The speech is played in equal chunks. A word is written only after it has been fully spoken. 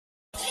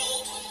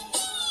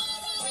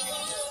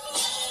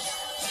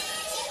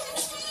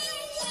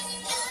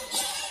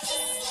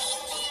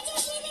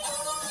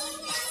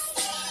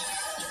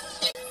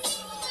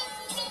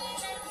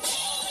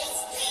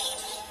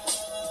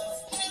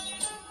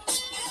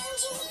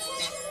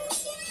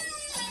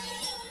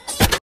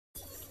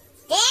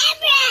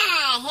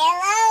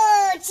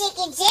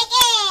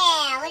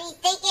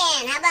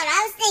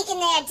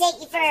about I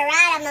take you for a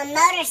ride on my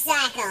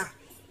motorcycle?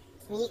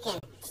 You can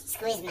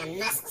squeeze my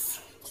muscles.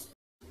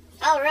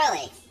 Oh,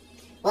 really?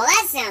 Well,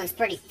 that sounds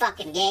pretty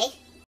fucking gay.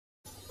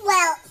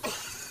 Well,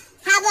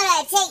 how about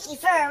I take you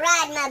for a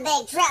ride in my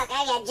big truck?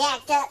 I got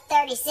jacked up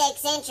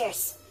 36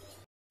 inchers.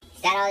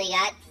 Is that all you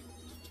got?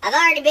 I've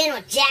already been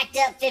with jacked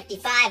up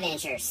 55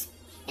 inchers,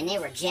 and they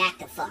were jacked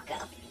the fuck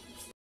up.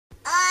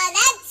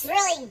 That's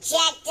really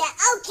jacked up.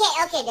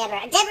 Okay,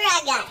 Deborah. Deborah,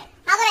 I got it.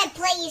 How about I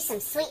play you some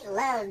sweet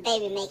love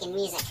baby making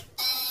music?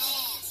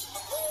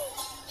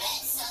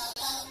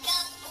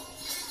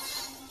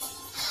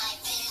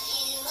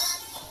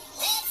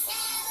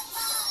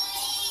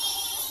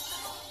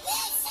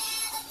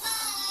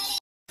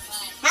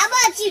 How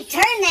about you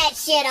turn that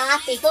shit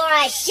off before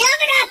I shove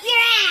it up your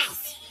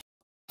ass?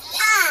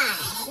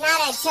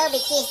 Not a Toby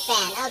Keith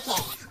fan.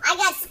 Okay, I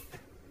got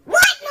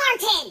What,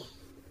 Martin?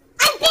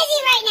 I'm busy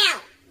right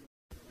now.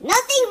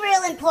 Nothing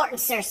real important,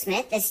 Sir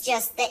Smith. It's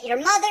just that your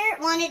mother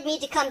wanted me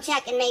to come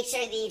check and make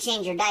sure that you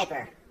change your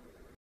diaper.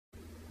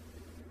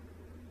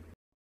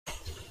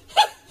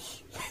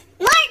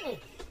 Martin,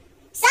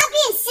 stop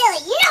being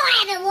silly. You know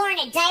I haven't worn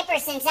a diaper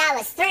since I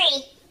was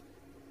 3.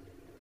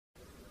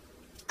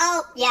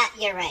 Oh, yeah,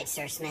 you're right,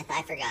 Sir Smith.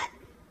 I forgot.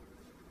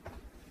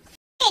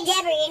 Hey,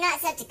 Deborah, you're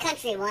not such a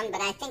country one, but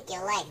I think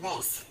you'll like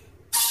this.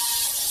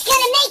 It's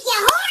gonna make you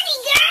horny,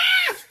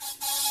 girl!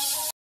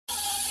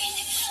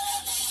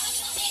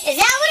 Is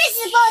that what it's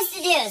supposed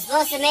to do? It's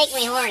supposed to make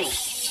me horny.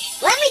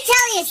 Let me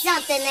tell you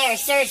something there,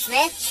 Sir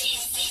Smith.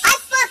 I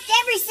fucked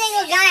every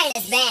single guy in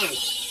this band.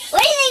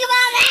 What do you think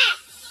about that?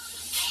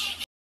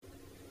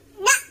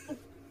 No,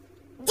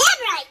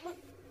 Deborah,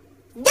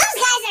 those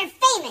guys are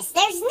famous.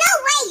 There's no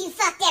way you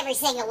fucked every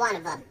single one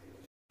of them.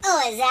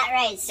 Oh, is that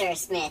right, Sir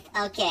Smith?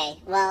 Okay,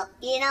 well,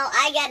 you know,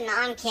 I got an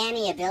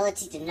uncanny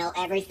ability to know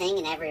everything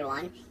and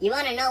everyone. You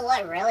want to know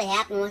what really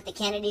happened with the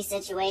Kennedy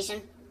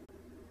situation?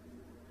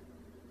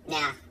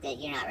 Nah,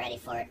 you're not ready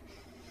for it.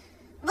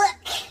 Look,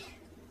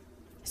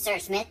 Sir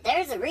Smith,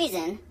 there's a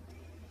reason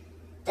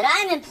that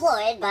I'm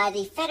employed by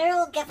the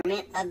federal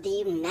government of the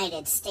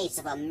United States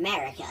of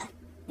America.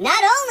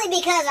 Not only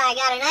because I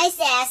got a nice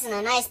ass and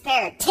a nice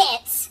pair of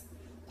tits,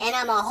 and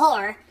I'm a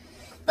whore,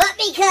 but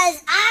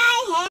because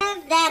I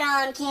have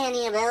that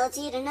uncanny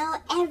ability to know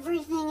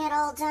everything at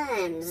all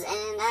times.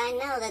 And I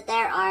know that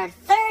there are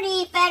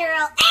 30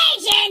 federal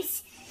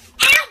agents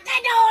out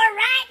the door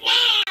right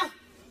now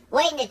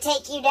waiting to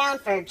take you down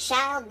for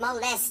child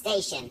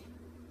molestation.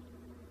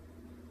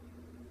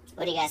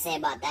 What do you guys say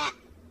about that?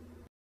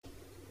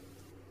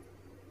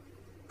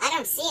 I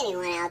don't see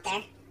anyone out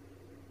there.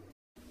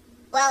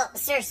 Well,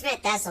 Sir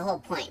Smith, that's the whole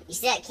point. You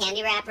see that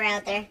candy wrapper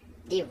out there?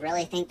 Do you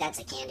really think that's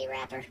a candy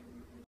wrapper?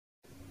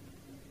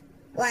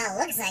 Well, it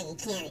looks like a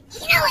candy.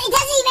 You know what? It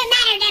doesn't even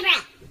matter,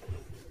 Deborah!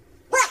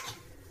 Look!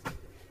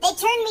 They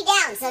turned me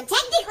down, so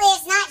technically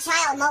it's not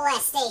child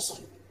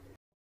molestation.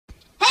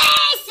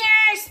 Hey,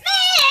 Sir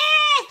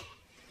Smith!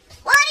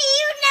 What do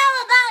you know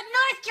about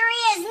North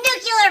Korea's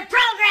nuclear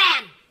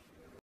program?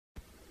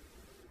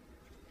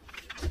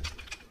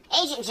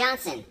 Agent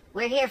Johnson,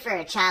 we're here for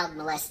a child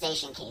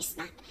molestation case.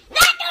 Not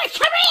North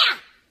Korea!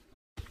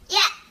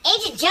 Yeah,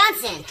 Agent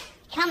Johnson,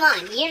 come on,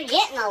 you're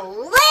getting a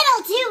little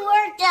too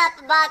worked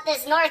up about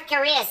this North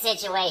Korea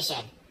situation.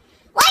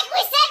 Like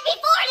we said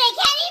before, they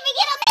can't even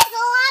get a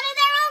missile out of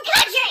their own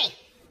country!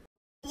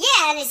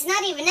 Yeah, and it's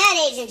not even that,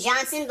 Agent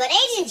Johnson, but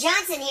Agent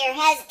Johnson here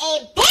has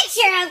a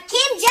picture of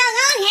Kim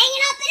Jong-un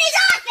hanging up in his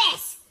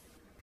office!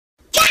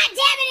 God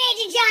damn it,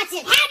 Agent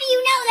Johnson, how do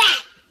you know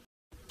that?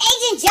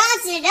 Agent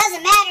Johnson, it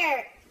doesn't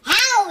matter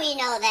how we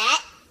know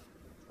that.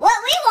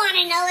 What we want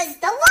to know is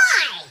the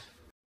why.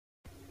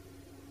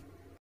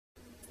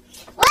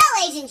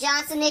 Well, Agent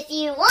Johnson, if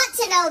you want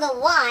to know the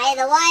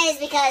why is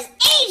because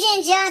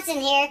Agent Johnson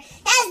here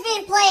has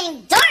been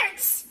playing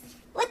darts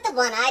with the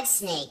one-eyed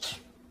snake.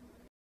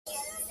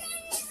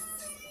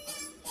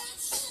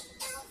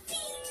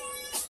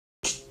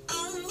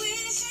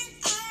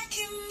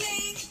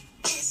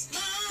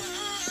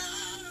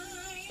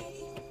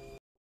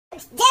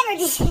 Deborah,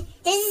 does this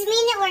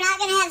mean that we're not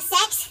going to have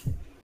sex?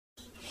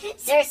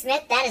 Sir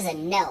Smith, that is a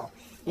no.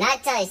 And I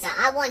tell you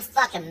something, I once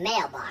fucked a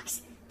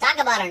mailbox. Talk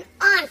about an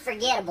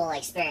unforgettable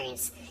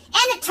experience.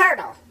 And a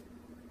turtle.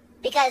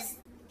 Because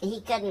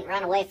he couldn't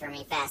run away from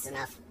me fast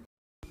enough.